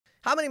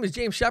Hi, my name is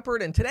James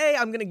Shepard, and today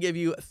I'm going to give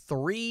you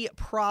 3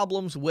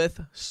 problems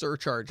with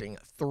surcharging.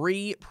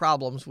 3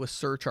 problems with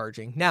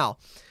surcharging. Now,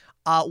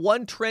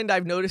 one trend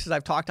I've noticed as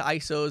I've talked to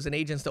ISOs and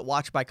agents that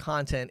watch my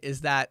content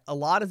is that a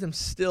lot of them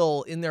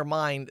still, in their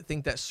mind,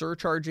 think that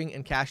surcharging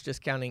and cash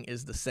discounting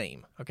is the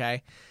same,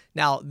 okay?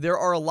 Now, there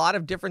are a lot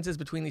of differences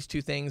between these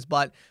two things,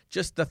 but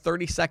just the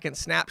 30-second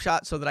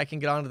snapshot so that I can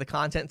get onto the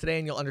content today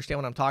and you'll understand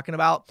what I'm talking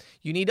about.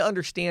 You need to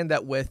understand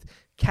that with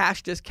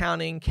cash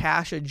discounting,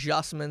 cash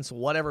adjustments,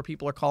 whatever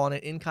people are calling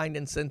it, in-kind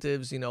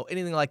incentives,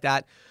 anything like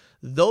that,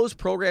 those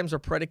programs are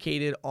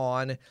predicated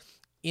on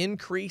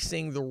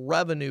increasing the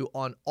revenue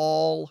on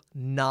all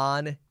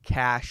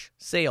non-cash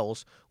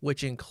sales,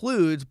 which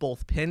includes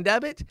both PIN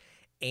debit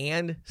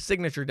and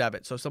signature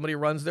debit. So if somebody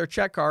runs their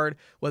check card,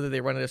 whether they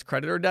run it as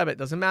credit or debit,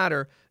 doesn't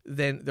matter,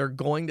 then they're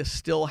going to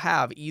still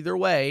have, either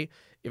way,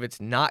 if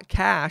it's not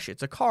cash,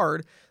 it's a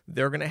card,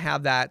 they're going to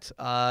have that,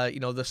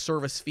 the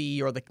service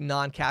fee or the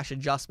non-cash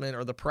adjustment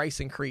or the price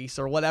increase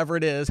or whatever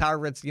it is,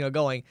 however it's,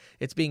 going,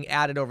 it's being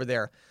added over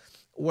there.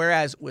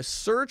 Whereas with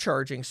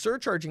surcharging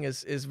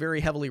is very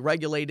heavily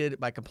regulated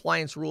by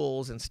compliance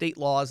rules and state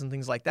laws and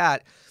things like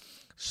that.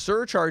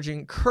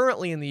 Surcharging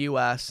currently in the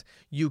U.S.,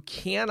 you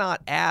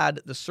cannot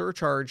add the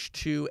surcharge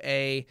to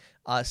a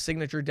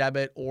signature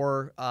debit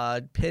or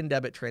PIN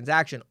debit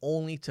transaction,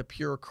 only to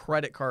pure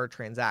credit card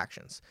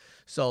transactions.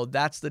 So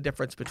that's the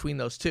difference between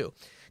those two.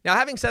 Now,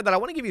 having said that, I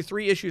want to give you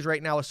 3 issues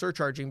right now with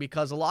surcharging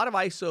because a lot of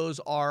ISOs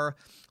are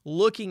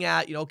looking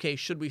at, okay,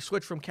 should we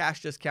switch from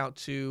cash discount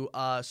to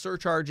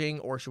surcharging,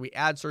 or should we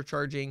add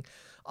surcharging?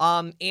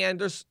 And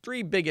there's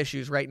 3 big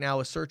issues right now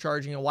with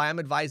surcharging and why I'm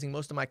advising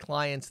most of my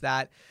clients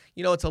that,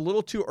 it's a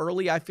little too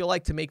early, I feel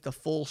like, to make the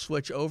full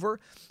switch over.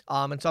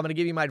 And so I'm going to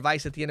give you my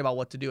advice at the end about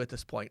what to do at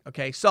this point.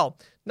 Okay, so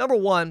number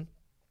 1,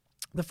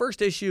 the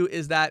first issue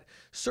is that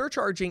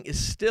surcharging is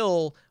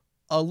still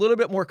a little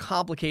bit more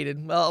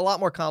complicated, well, a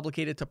lot more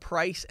complicated to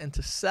price and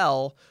to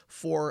sell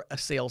for a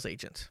sales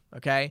agent,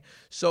 okay?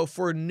 So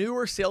for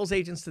newer sales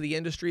agents to the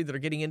industry that are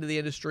getting into the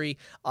industry,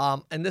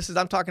 and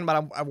I'm talking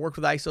about, I've worked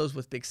with ISOs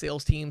with big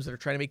sales teams that are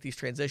trying to make these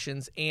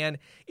transitions, and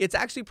it's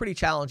actually pretty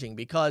challenging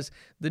because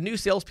the new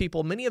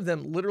salespeople, many of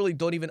them literally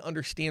don't even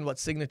understand what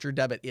signature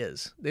debit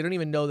is. They don't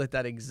even know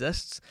that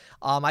exists.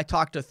 I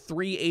talked to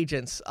 3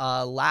 agents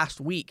last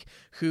week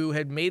who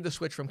had made the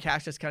switch from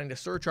cash discounting to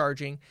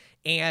surcharging,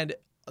 and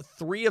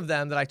 3 of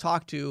them that I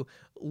talked to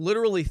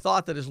literally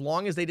thought that as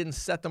long as they didn't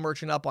set the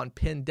merchant up on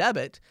PIN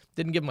debit,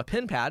 didn't give them a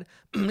PIN pad,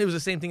 it was the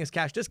same thing as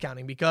cash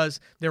discounting because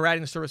they were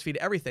adding the service fee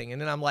to everything.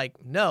 And then I'm like,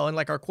 no.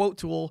 And our quote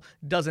tool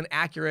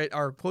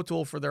our quote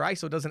tool for their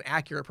ISO does an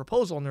accurate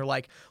proposal. And they're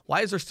like,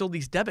 why is there still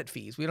these debit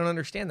fees? We don't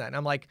understand that. And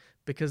I'm like,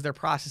 because they're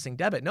processing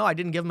debit. No, I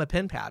didn't give them a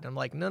PIN pad. I'm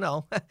like,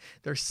 no,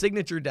 there's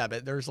signature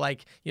debit. There's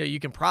you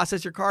can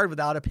process your card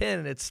without a PIN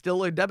and it's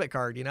still a debit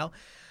card,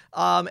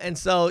 And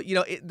so,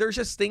 there's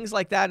just things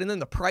like that. And then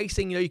the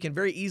pricing, you can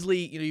very easily,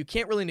 you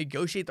can't really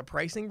negotiate the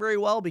pricing very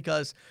well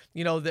because,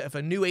 if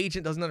a new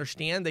agent doesn't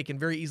understand, they can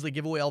very easily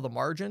give away all the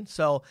margin.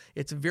 So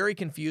it's very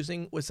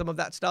confusing with some of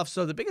that stuff.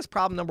 So the biggest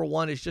problem, number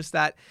 1, is just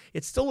that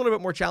it's still a little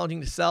bit more challenging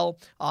to sell.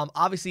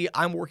 Obviously,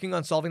 I'm working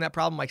on solving that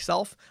problem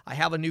myself. I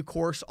have a new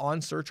course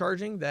on surcharging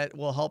that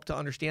will help to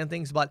understand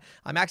things, but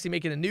I'm actually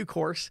making a new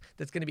course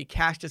that's going to be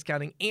cash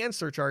discounting and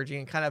surcharging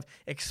and kind of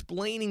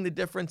explaining the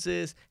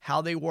differences,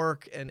 how they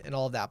work, and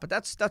all of that. But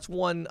that's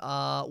one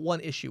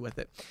issue with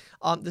it.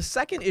 The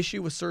second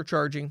issue with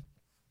surcharging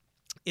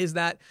is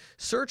that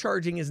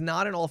surcharging is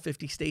not in all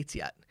 50 states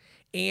yet.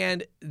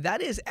 And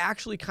that is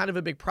actually kind of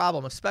a big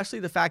problem, especially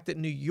the fact that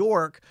New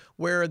York,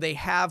 where they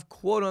have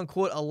quote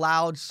unquote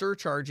allowed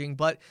surcharging,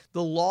 but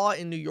the law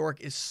in New York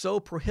is so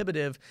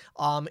prohibitive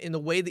in the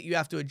way that you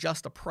have to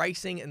adjust the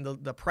pricing and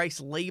the price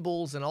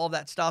labels and all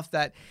that stuff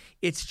that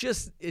it's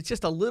just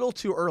a little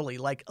too early,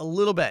 like a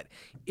little bit.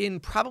 In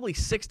probably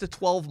 6 to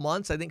 12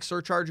 months, I think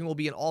surcharging will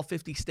be in all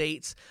 50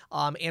 states.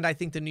 And I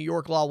think the New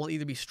York law will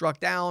either be struck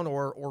down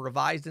or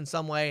revised in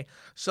some way.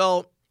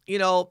 So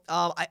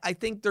I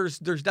think there's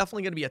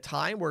definitely going to be a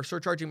time where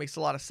surcharging makes a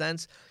lot of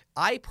sense.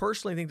 I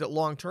personally think that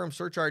long-term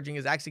surcharging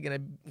is actually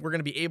we're going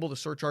to be able to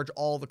surcharge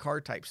all the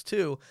card types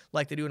too,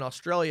 like they do in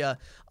Australia.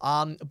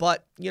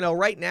 But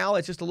right now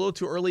it's just a little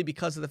too early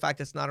because of the fact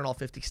that it's not in all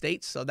 50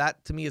 states. So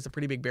that to me is a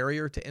pretty big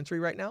barrier to entry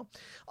right now.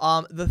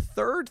 The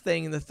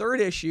third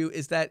issue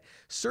is that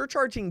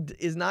surcharging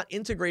is not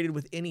integrated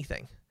with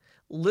anything.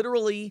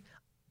 Literally,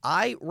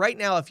 right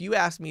now, if you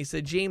ask me,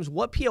 said, James,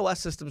 what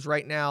POS systems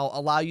right now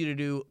allow you to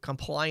do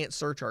compliant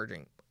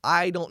surcharging?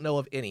 I don't know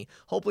of any.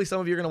 Hopefully some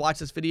of you are going to watch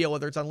this video,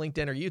 whether it's on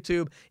LinkedIn or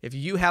YouTube. If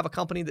you have a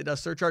company that does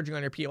surcharging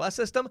on your POS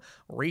system,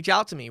 reach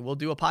out to me. We'll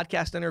do a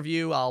podcast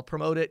interview. I'll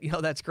promote it.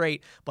 That's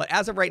great. But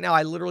as of right now,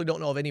 I literally don't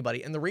know of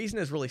anybody. And the reason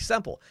is really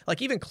simple.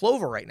 Like even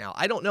Clover right now,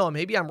 I don't know.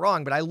 Maybe I'm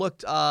wrong, but I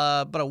looked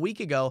about a week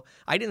ago.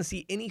 I didn't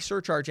see any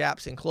surcharge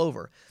apps in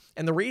Clover.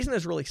 And the reason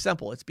is really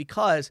simple. It's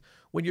because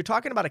when you're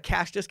talking about a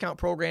cash discount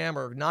program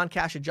or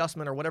non-cash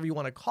adjustment or whatever you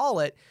want to call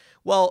it,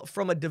 well,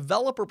 from a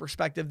developer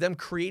perspective, them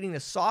creating the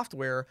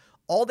software,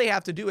 all they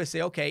have to do is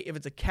say, okay, if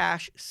it's a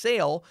cash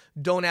sale,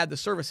 don't add the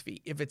service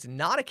fee. If it's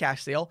not a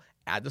cash sale,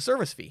 add the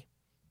service fee.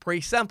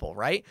 Pretty simple,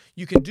 right?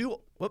 You can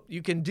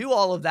do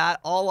all of that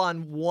all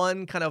on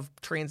one kind of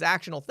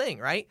transactional thing,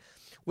 right?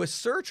 With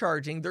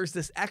surcharging, there's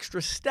this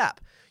extra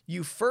step.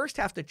 You first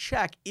have to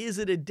check, is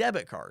it a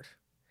debit card?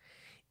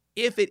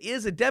 If it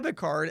is a debit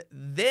card,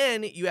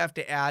 then you have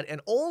to add,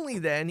 and only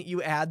then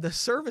you add the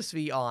service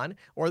fee on,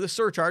 or the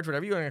surcharge,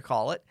 whatever you want to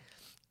call it.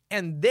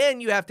 And then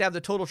you have to have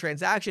the total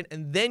transaction,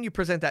 and then you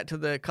present that to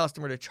the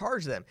customer to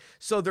charge them.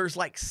 So there's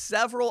like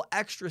several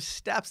extra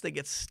steps that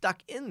get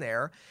stuck in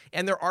there.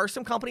 And there are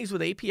some companies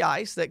with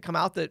APIs that come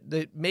out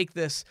that make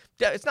this,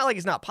 it's not like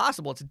it's not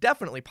possible. It's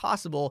definitely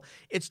possible.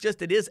 It's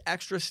just, it is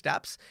extra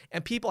steps,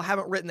 and people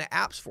haven't written the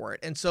apps for it.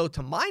 And so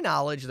to my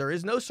knowledge, there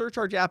is no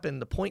surcharge app in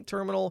the Point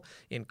Terminal,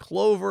 in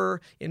Clover,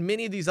 in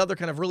many of these other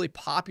kind of really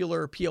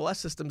popular POS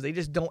systems. They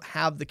just don't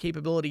have the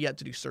capability yet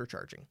to do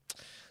surcharging.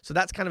 So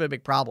that's kind of a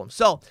big problem.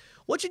 So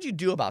what should you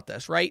do about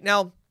this, right?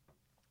 Now,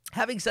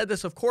 having said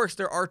this, of course,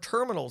 there are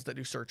terminals that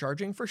do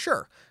surcharging for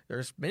sure.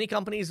 There's many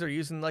companies that are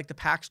using like the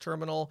PAX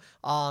terminal,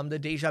 the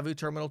Deja Vu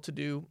terminal to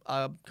do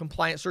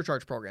compliant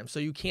surcharge programs. So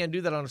you can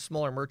do that on a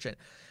smaller merchant.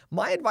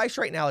 My advice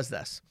right now is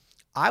this.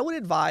 I would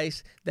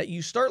advise that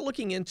you start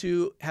looking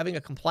into having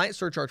a compliant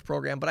surcharge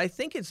program, but I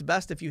think it's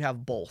best if you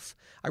have both.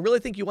 I really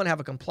think you want to have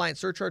a compliant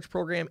surcharge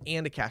program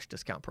and a cash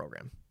discount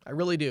program. I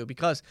really do,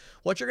 because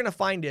what you're going to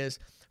find is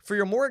for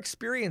your more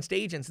experienced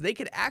agents, they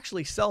could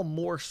actually sell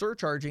more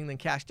surcharging than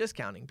cash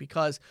discounting,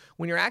 because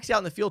when you're actually out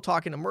in the field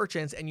talking to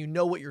merchants and you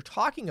know what you're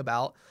talking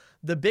about,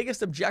 the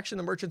biggest objection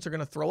the merchants are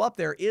going to throw up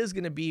there is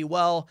going to be,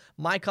 well,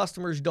 my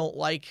customers don't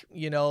like,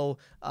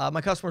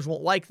 my customers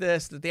won't like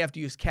this, that they have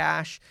to use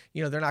cash.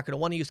 They're not going to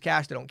want to use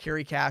cash. They don't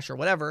carry cash or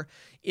whatever.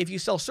 If you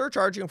sell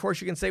surcharging, of course,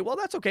 you can say, well,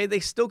 that's okay.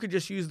 They still could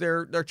just use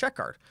their check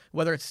card,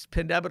 whether it's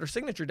PIN debit or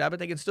signature debit.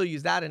 They can still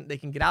use that and they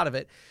can get out of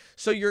it.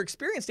 So your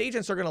experienced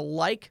agents are going to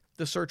like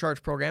the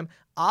surcharge program.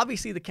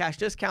 Obviously, the cash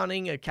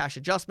discounting and cash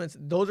adjustments,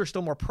 those are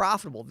still more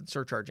profitable than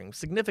surcharging,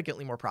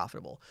 significantly more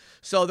profitable.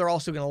 So they're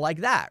also going to like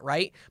that,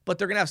 right? But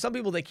they're going to have some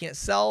people they can't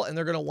sell, and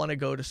they're going to want to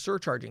go to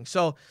surcharging.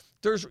 So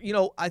there's,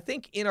 I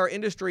think in our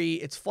industry,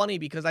 it's funny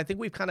because I think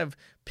we've kind of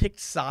picked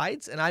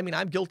sides. And I mean,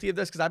 I'm guilty of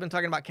this because I've been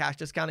talking about cash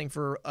discounting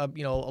for, a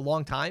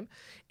long time,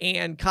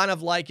 and kind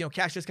of like,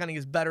 cash discounting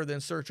is better than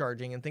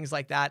surcharging and things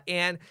like that.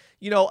 And,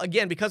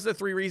 again, because of the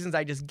three reasons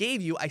I just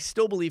gave you, I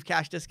still believe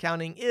cash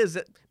discounting is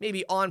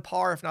maybe on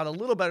par, if not a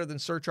little better than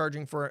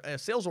surcharging for a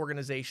sales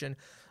organization.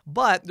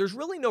 But there's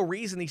really no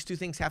reason these two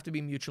things have to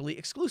be mutually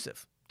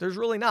exclusive. There's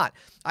really not.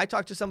 I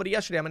talked to somebody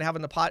yesterday. I'm going to have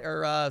in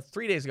the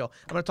 3 days ago.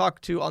 I'm going to talk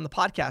to on the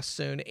podcast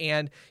soon,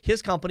 and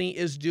his company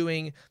is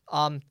doing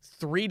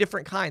 3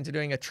 different kinds. They're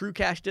doing a true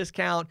cash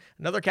discount,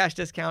 another cash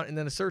discount, and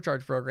then a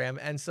surcharge program.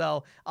 And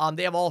so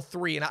they have all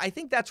 3, and I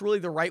think that's really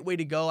the right way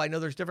to go. I know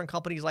there's different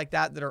companies like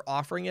that are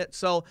offering it.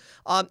 So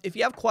if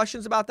you have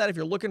questions about that, if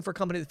you're looking for a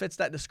company that fits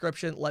that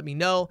description, let me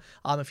know.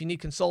 If you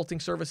need consulting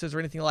services or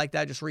anything like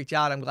that, just reach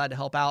out. I'm glad to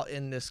help out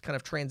in this kind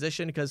of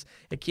transition because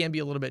it can be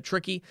a little bit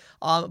tricky.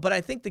 But I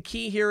think the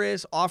key here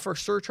is offer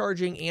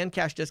surcharging and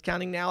cash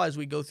discounting now as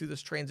we go through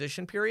this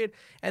transition period.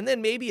 And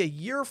then maybe a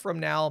year from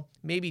now,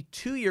 maybe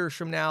 2 years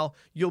from now,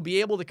 you'll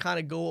be able to kind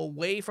of go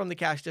away from the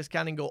cash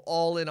discounting, go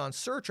all in on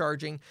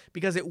surcharging,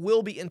 because it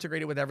will be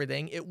integrated with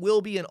everything. It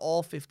will be in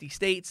all 50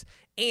 states,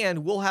 and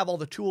we'll have all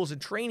the tools and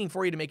training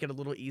for you to make it a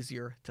little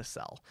easier to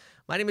sell.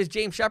 My name is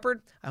James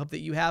Shepard. I hope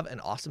that you have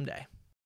an awesome day.